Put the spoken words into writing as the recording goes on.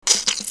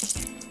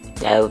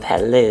Oh,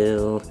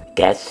 hello.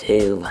 Guess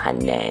who,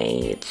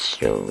 honey? It's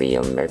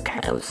Surreal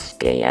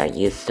Murkowski. Are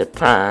you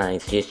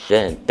surprised? You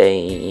should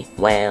be.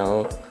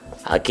 Well,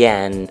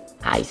 again,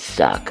 I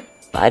suck.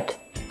 But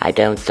I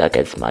don't suck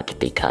as much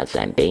because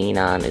I'm being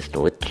honest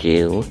with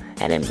you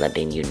and I'm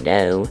letting you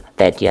know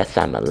that yes,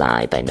 I'm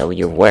alive. I know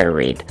you're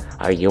worried.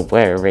 Are you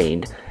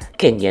worried?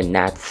 Can you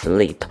not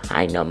sleep?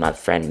 I know my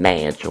friend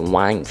Madge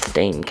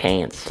Weinstein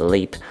can't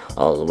sleep.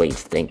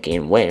 Always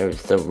thinking,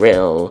 where's the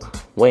rill?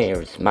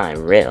 Where's my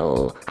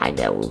rill? I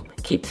know,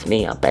 keeps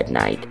me up at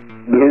night.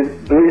 Hello,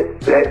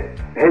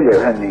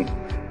 honey.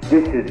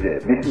 This is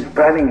Mrs.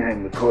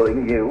 Bradingham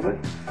calling you.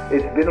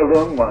 It's been a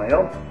long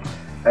while.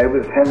 I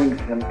was having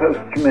some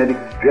post-traumatic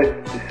stress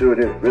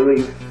disorder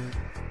relief,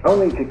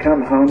 only to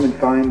come home and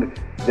find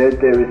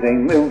that there is a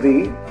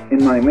movie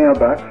in my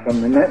mailbox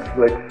from the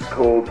Netflix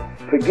called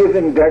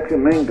Forgiving Dr.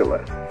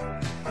 Mengele.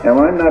 Now,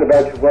 I'm not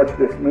about to watch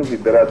this movie,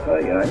 but I'll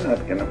tell you, I'm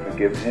not going to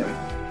forgive him.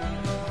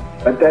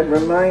 But that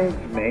reminds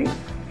me,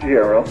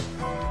 Gerald,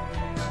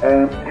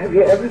 have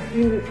you ever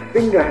seen this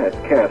Finger Hut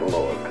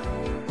catalog?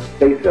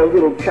 They sell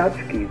little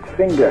tchotchkes,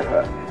 Finger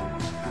Hut.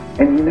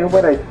 And you know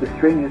what? The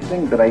strangest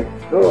thing, that I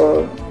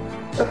saw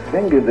a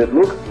finger that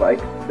looks like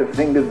the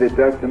finger that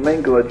Dr.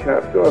 Mengele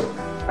chopped off.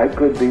 I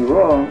could be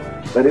wrong,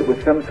 but it was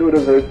some sort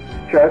of a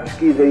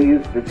tchotchke they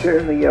used to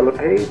turn the yellow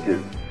pages.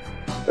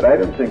 But I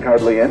don't think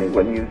hardly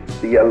anyone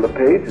uses the yellow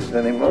pages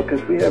anymore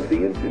because we have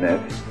the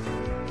internet.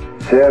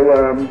 So,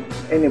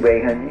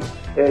 anyway, honey,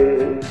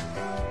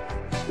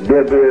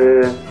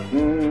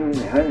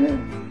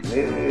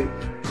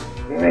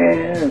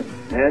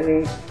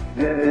 honey,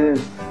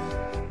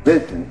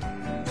 listen,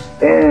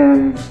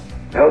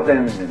 hold on a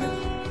minute.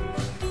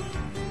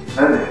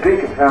 On the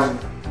speakerphone.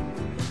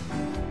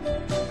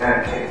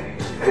 Okay,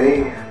 see?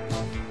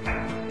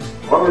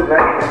 What was I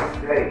going to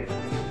say?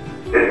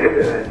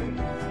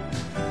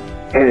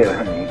 Hello,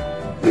 honey.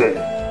 Good.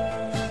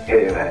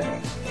 Hello, honey.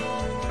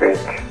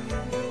 Rich.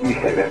 You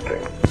said that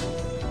thing.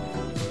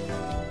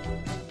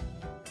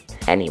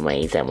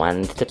 Anyways, I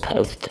wanted to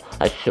post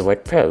a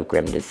short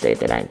program to say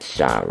that I'm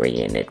sorry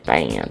in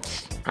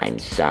advance. I'm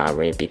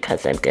sorry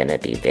because I'm gonna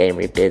be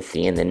very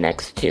busy in the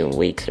next 2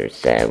 weeks or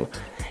so,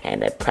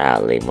 and I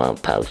probably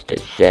won't post a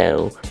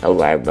show,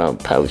 or I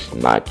won't post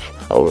much,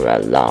 or a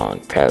long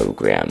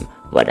program,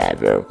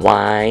 whatever.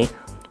 Why?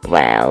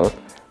 Well,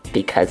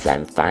 because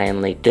I'm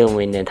finally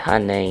doing it,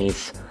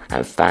 honeys.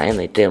 I'm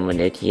finally doing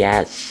it,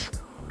 yes.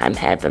 I'm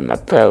having my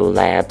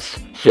prolapse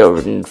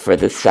shortened for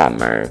the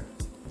summer.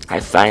 I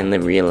finally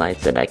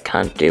realized that I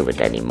can't do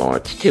it anymore.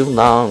 It's too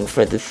long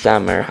for the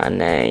summer,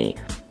 honey.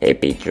 It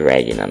be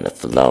dragging on the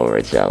floor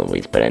as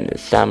always, but in the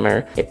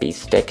summer, it be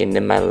sticking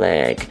to my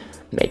leg,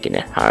 making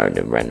it hard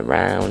to run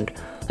around,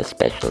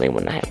 especially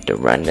when I have to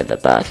run to the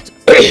bus.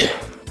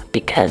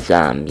 Because,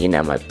 I'm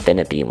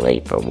gonna be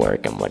late for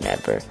work and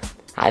whatever.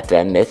 If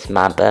I miss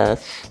my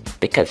bus,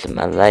 because of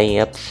my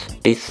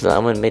layups, be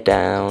slowing me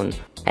down,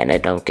 and I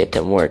don't get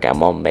to work, I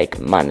won't make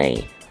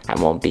money. I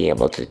won't be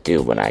able to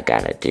do what I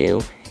gotta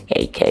do,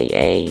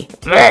 aka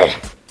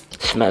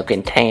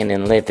smoking,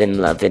 tanning, living,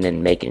 loving,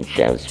 and making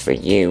shows for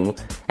you,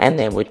 and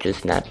that would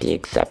just not be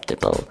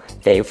acceptable.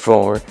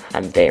 Therefore,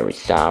 I'm very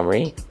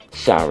sorry.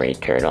 Sorry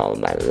to all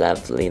my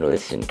lovely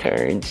listen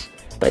turds.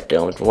 But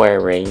don't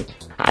worry,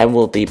 I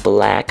will be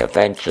black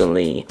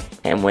eventually,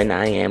 and when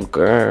I am,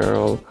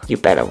 girl, you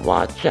better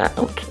watch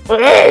out.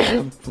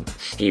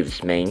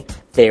 Excuse me,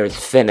 there's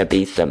finna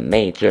be some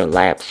major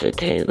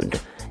lapsitude.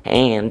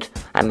 And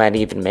I might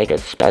even make a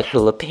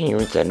special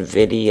appearance on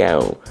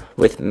video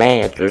with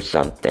Madge or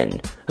something.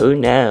 Who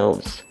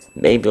knows?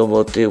 Maybe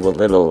we'll do a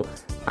little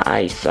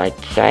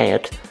eyesight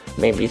chat.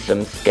 Maybe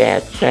some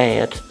scat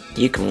chat.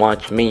 You can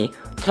watch me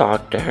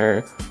talk to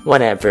her.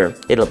 Whatever.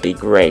 It'll be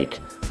great.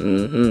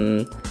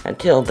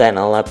 Until then,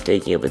 I'll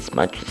update you as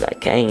much as I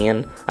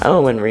can.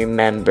 Oh, and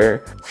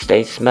remember,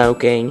 stay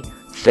smoking.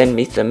 Send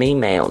me some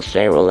emails,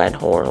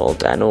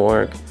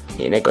 Cheryl@whorehole.org.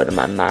 Go to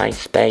my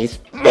MySpace.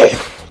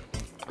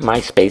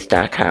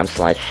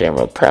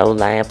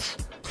 MySpace.com/CherylProlapse.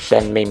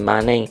 Send me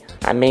money.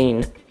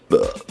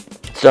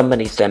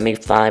 Somebody sent me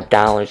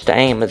 $5 to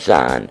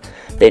Amazon.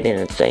 They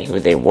didn't say who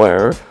they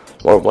were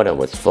or what it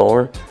was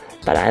for,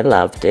 but I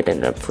loved it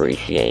and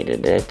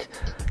appreciated it.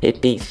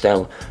 It be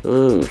so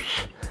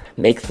oosh.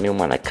 Makes me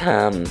wanna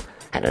come.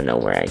 I don't know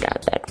where I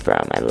got that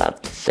from. I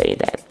love to say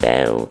that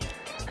though.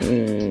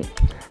 I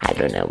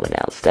don't know what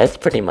else. That's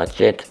pretty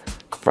much it.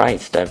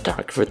 Christ, I've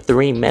talked for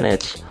 3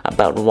 minutes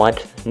about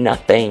what?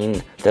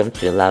 Nothing. Don't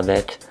you love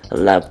it?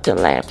 Love to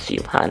lapse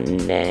you,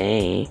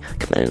 honey.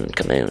 Come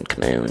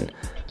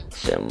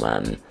on.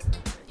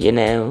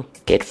 So,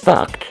 get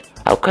fucked.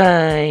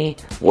 Okay?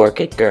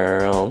 Work it,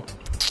 girl.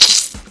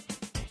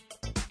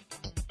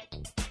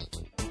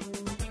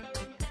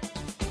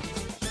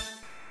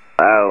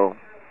 Hello?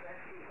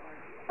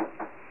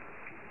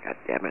 God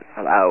damn it.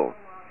 Hello?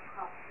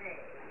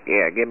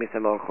 Yeah, give me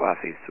some more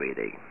coffee,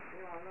 sweetie.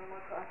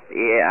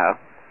 Yeah.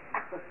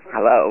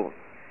 Hello?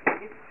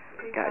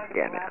 God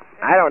damn it.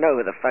 I don't know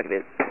who the fuck it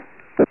is.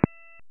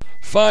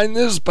 Find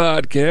this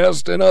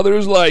podcast and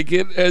others like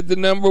it at the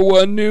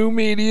 #1 new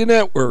media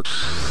network,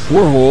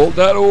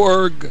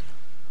 Warhol.org.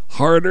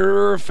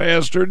 Harder,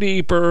 faster,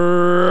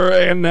 deeper,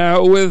 and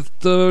now with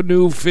the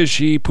new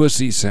fishy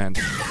pussy scent.